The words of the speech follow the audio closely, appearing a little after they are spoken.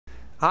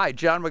Hi,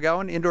 John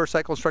McGowan, Indoor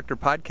Cycle Instructor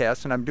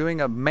Podcast, and I'm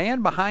doing a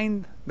man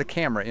behind the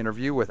camera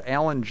interview with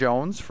Alan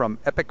Jones from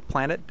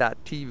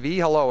EpicPlanet.tv.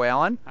 Hello,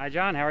 Alan. Hi,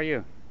 John. How are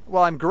you?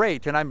 Well, I'm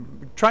great, and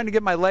I'm trying to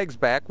get my legs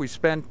back. We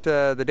spent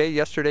the day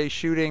yesterday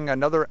shooting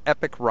another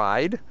epic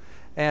ride.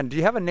 And do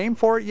you have a name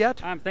for it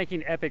yet? I'm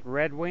thinking Epic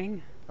Red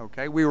Wing.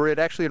 Okay, we were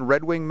actually in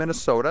Red Wing,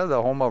 Minnesota,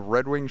 the home of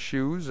Red Wing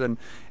shoes, and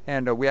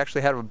we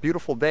actually had a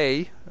beautiful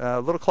day. A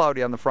little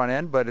cloudy on the front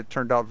end, but it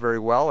turned out very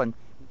well. And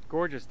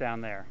gorgeous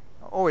down there.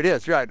 Oh, it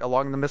is, right,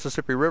 along the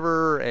Mississippi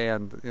River,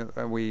 and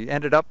we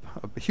ended up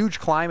a huge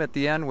climb at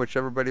the end, which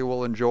everybody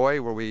will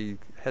enjoy, where we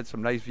had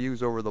some nice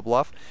views over the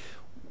bluff.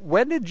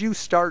 When did you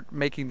start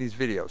making these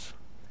videos?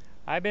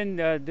 I've been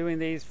doing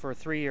these for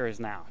 3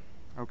 years now.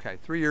 Okay,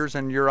 3 years,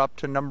 and you're up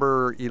to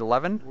number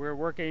 11? We're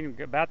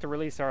about to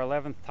release our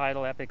 11th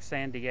title, Epic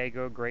San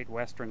Diego Great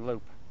Western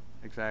Loop.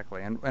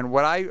 Exactly, and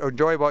what I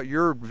enjoy about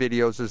your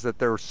videos is that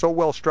they're so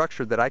well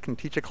structured that I can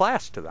teach a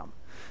class to them.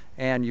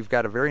 And you've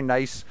got a very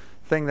nice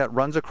thing that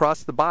runs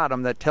across the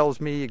bottom that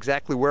tells me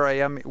exactly where I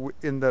am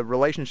in the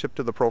relationship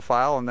to the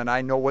profile, and then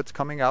I know what's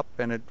coming up,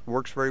 and it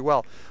works very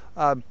well.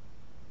 Are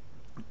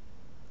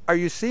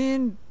you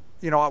seeing,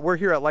 we're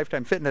here at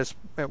Lifetime Fitness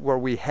where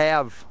we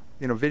have,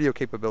 video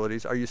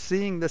capabilities. Are you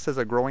seeing this as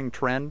a growing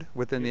trend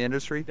within the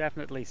industry?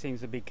 Definitely seems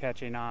to be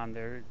catching on.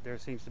 There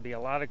seems to be a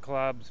lot of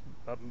clubs,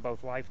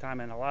 both Lifetime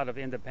and a lot of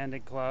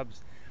independent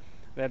clubs,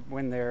 that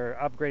when they're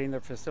upgrading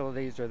their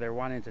facilities or they're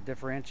wanting to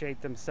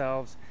differentiate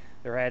themselves,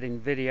 they're adding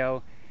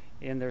video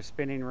in their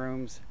spinning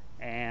rooms,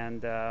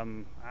 and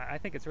I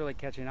think it's really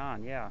catching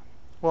on, yeah.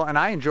 Well, and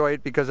I enjoy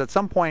it because at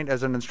some point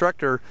as an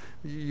instructor,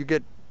 you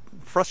get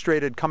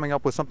frustrated coming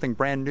up with something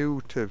brand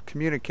new to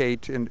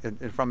communicate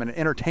from an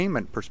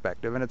entertainment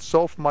perspective, and it's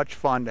so much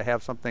fun to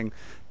have something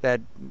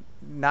that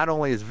not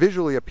only is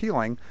visually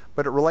appealing,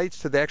 but it relates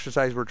to the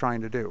exercise we're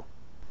trying to do.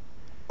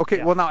 Okay,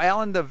 yeah. Well now,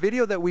 Alan, the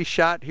video that we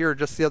shot here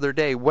just the other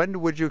day,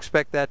 when would you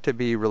expect that to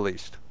be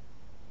released?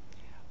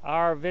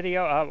 Our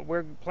video,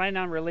 we're planning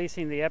on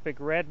releasing the Epic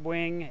Red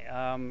Wing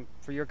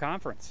for your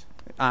conference.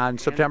 On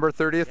September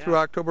 30th through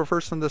October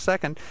 1st and the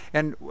 2nd,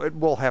 and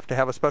we'll have to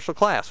have a special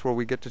class where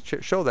we get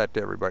to show that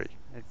to everybody.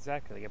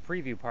 Exactly, a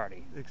preview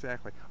party.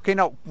 Exactly. Okay,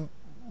 now,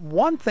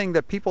 one thing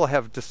that people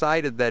have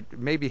decided that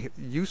may be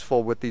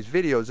useful with these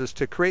videos is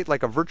to create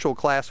like a virtual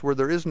class where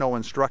there is no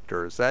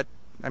instructor. Is that,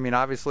 I mean,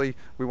 obviously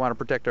we want to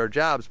protect our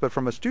jobs, but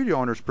from a studio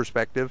owner's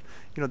perspective,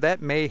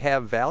 that may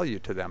have value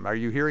to them. Are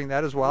you hearing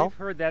that as well? We've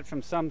heard that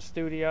from some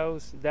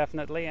studios,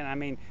 definitely, and I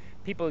mean,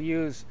 people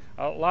use,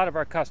 a lot of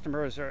our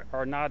customers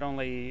are not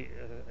only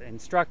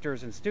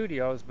instructors in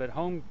studios, but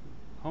home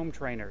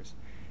trainers.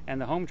 And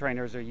the home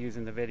trainers are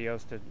using the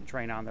videos to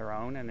train on their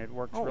own, and it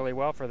works really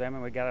well for them,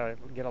 and we get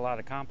a lot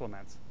of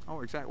compliments.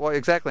 Oh, exactly. Well,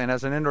 exactly. And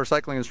as an indoor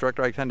cycling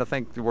instructor, I tend to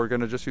think we're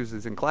going to just use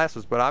these in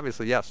classes, but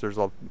obviously, yes, there's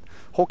a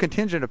whole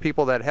contingent of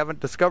people that haven't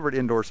discovered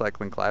indoor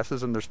cycling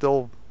classes, and they're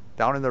still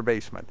down in their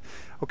basement.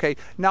 Okay,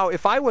 now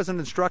if I was an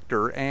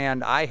instructor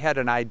and I had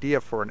an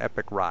idea for an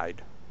epic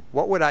ride,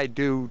 what would I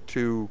do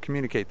to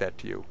communicate that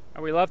to you?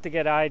 We love to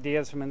get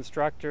ideas from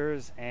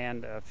instructors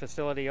and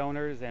facility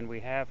owners, and we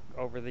have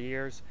over the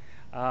years.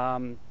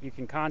 You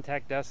can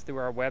contact us through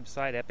our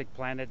website,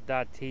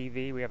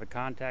 EpicPlanet.tv. We have a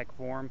contact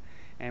form,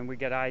 and we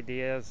get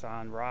ideas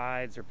on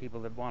rides or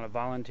people that want to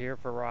volunteer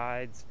for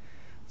rides.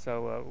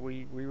 So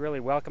we really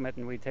welcome it,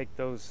 and we take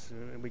those,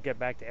 we get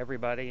back to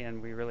everybody, and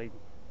we really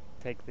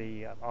take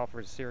the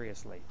offers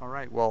seriously. All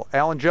right. Well,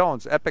 Alan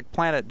Jones,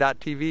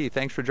 EpicPlanet.tv,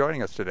 thanks for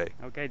joining us today.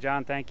 Okay,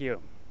 John, thank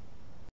you.